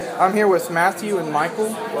I'm here with Matthew and Michael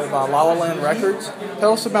of La La Land Records.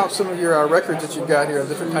 Tell us about some of your records that you've got here,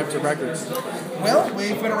 different types of records. Well,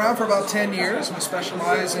 we've been around for about 10 years. We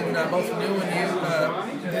specialize in both new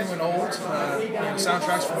and old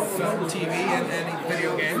soundtracks for film, TV, and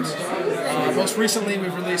video games. Most recently,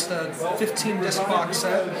 we've released a 15-disc box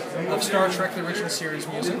set of Star Trek: The Original Series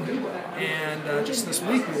music, and just this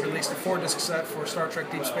week we released a 4-disc set for Star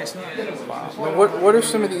Trek: Deep Space Nine. Wow. Now, what are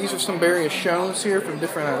some of these? Are some various shows here from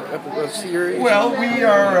different series? Well, we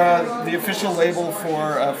are the official label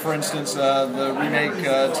for instance, the remake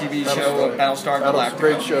TV show of Battlestar Galactica. That's a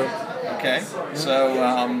great show. Okay,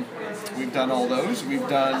 so we've done all those. We've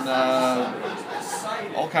done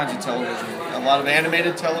all kinds of television, a lot of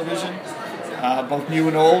animated television, both new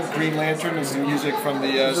and old. Green Lantern is the music from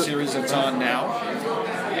the series that's on now,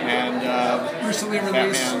 and recently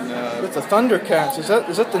released. Batman. With the Thundercats, is that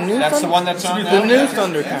the new? That's the one that's on now. The new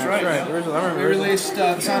Thundercats, That's right. right. We released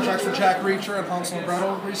the soundtracks for Jack Reacher and Hansel and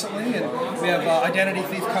Gretel recently, and we have Identity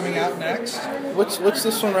Thief coming out next. What's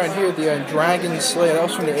this one right here? The Dragon Slayer. That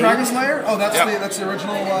was from the Dragon 80s? Slayer? Oh, that's the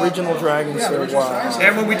original. Original Dragon Yeah, the Slayer. original Wow. Dragon Slayer.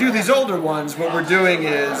 And when we do these older ones, what we're doing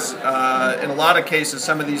is, in a lot of cases,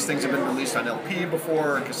 some of these things have been released on LP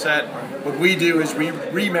before or cassette. What we do is we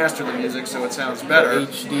remaster the music so it sounds better,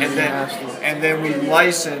 HD and then we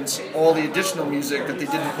license all the additional music that they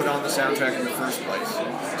didn't put on the soundtrack in the first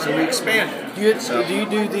place. So we expand it. Do you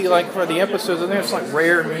do the for the episodes? I think it's like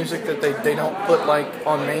rare music that they don't put like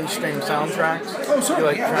on mainstream soundtracks. Oh,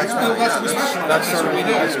 certainly. You, like, That's what we specialize. That's what we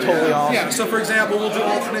do. That's totally awesome. Yeah. So, for example, we'll do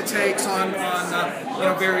alternate takes on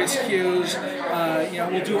various cues.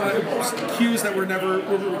 We'll do cues that were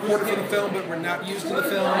recorded for the film, but were not used in the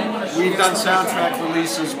film. We've done soundtrack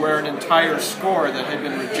releases where an entire score that had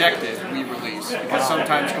been rejected we release because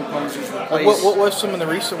sometimes composers replace. What was some of the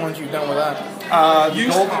recent ones you've done with that?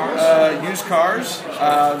 Used Cars.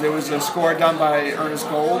 There was a score done by Ernest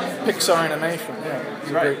Gold. Pixar Animation.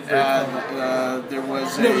 Yeah. Right. There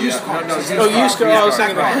was Used Cars. Used Cars. I was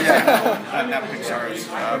thinking that. Yeah, not Pixar.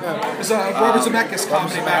 It's a Robert Zemeckis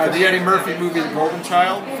comedy back. The Eddie Murphy movie, The Golden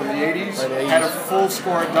Child, from the 80s, had a full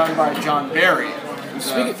score done by John Barry.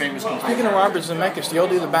 Speaking of Robert Zemeckis, do y'all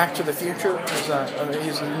do the Back to the Future?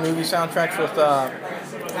 He's the movie soundtracks with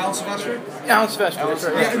Alan Silvestri? Alan Silvestri, that's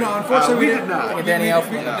right. Yeah, no, unfortunately we did not. Danny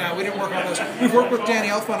Elfman. No, we didn't work on those. We've worked with Danny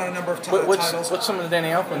Elfman on a number of titles. What's some of the Danny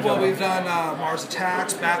Elfman? Well, we've done Mars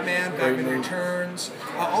Attacks, Batman Returns,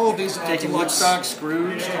 all of these. Taking Woodstock,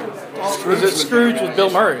 Scrooge. Scrooge with Bill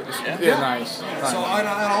Murray. Yeah, nice. So on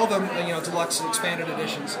all of them, deluxe expanded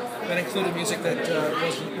editions that included music that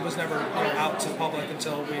was never out to the public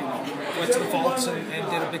until we went to the vaults and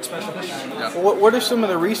did a big special edition. Yeah. What are some of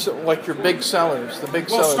the recent, like your big sellers? The big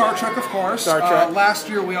sellers. Star Trek, of course. Star Trek. Last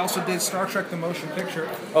year we also did Star Trek: The Motion Picture.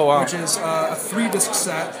 Oh wow! Which is a 3-disc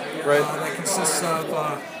set that consists of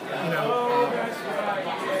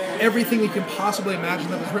everything you can possibly imagine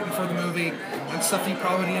that was written for the movie and stuff you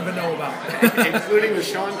probably didn't even know about, including the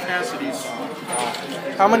Sean Cassidy song.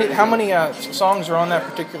 How many songs are on that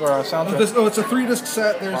particular soundtrack? It's a 3-disc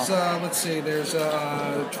set. There's there's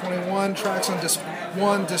 21 tracks on disc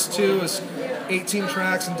 1. Disc 2 is 18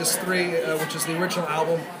 tracks, and disc 3, which is the original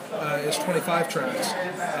album, is 25 tracks.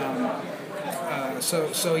 It's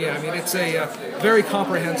a very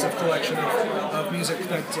comprehensive collection of music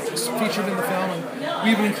that is featured in the film, and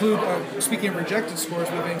we even include, speaking of rejected scores,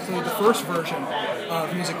 we even include the first version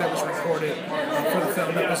of music that was recorded for the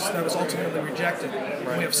film that was ultimately rejected.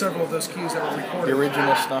 Right. We have several of those cues that were recorded. The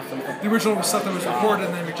original stuff. The original stuff that was recorded,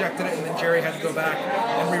 and then rejected it, and then Jerry had to go back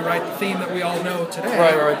and rewrite the theme that we all know today.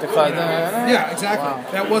 Right. Yeah, exactly.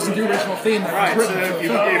 Wow. That wasn't the original theme that was written.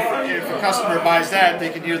 So if a customer buys that, they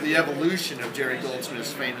can hear the evolution of Jerry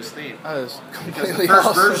Goldsmith's famous theme. That is because the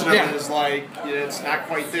first version of it is like, it's not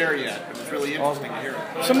quite there yet. But it's really interesting to hear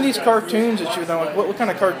it. Some of these cartoons that you know, what kind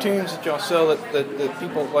of cartoons that y'all sell that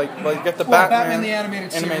people like get the Batman the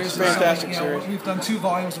animated series, fantastic series. We've done 2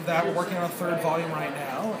 volumes of that. We're working on a 3rd volume right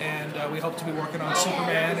now, and we hope to be working on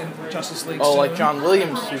Superman and Justice League. Oh, soon. like John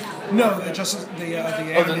Williams? No, the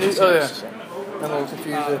animated series. I'm a little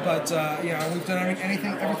confused. We've done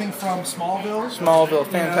everything from Smallville,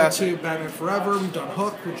 fantastic. To Batman Forever. We've done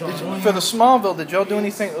Hook with John Williams. For the Smallville, did y'all do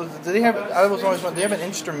anything? Did they have? I was always wondering, did they have an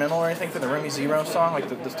instrumental or anything for the Remy Zero song, like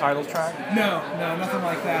the title track? No, nothing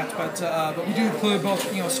like that. But we do include both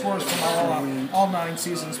scores from all 9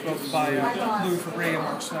 seasons, both by Louis Fabry and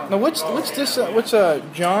Mark Snow. Now what's this? What's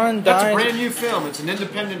John? That's a brand new film. It's an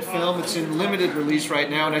independent film. It's in limited release right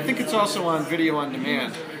now, and I think it's also on video on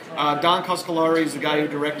demand. Don Coscolari is the guy who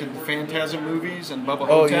directed the Phantasm movies and Bubba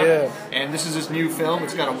Oh, Hotep. yeah. And this is his new film.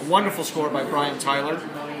 It's got a wonderful score by Brian Tyler,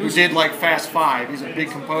 who did like Fast Five. He's a big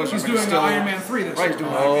composer. He's but doing still, Iron Man 3 this Right, year. he's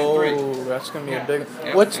doing Iron Man 3. Oh, that's gonna be a big.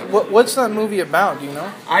 Yeah. What's that movie about? Do you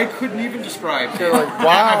know? I couldn't even describe it. They're like,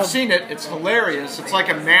 wow. I've seen it. It's hilarious. It's like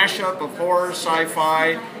a mashup of horror,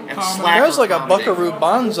 sci-fi, and slacker That's like a comedy. Buckaroo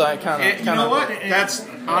Banzai kind of. You know what? That's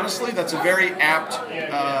honestly, that's a very apt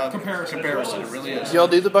comparison. It really is. Y'all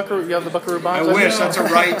do the Buckaroo? You have the Buckaroo I Banzai? wish. That's a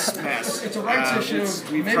rights mess. It's a rights issue.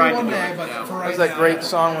 We've Maybe tried one to do day, it but now. for That right was that now. great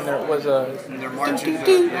song when there was a. And they're marching.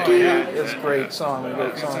 It's a great song. A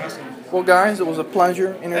great song. Well, guys, it was a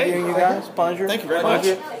pleasure interviewing you guys. Pleasure. Thank you very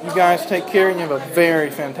Pleasure. You guys take care, and you have a very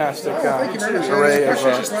fantastic Thank you very much. array of.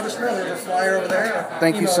 Just let us know. There's a flyer over there.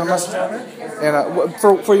 Thank you so much. Email address is on it.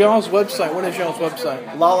 And for y'all's website, what is y'all's website?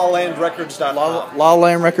 LaLaLandRecords.com.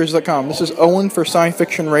 LaLaLandRecords.com. This is Owen for Sci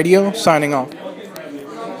Fiction Radio, signing off.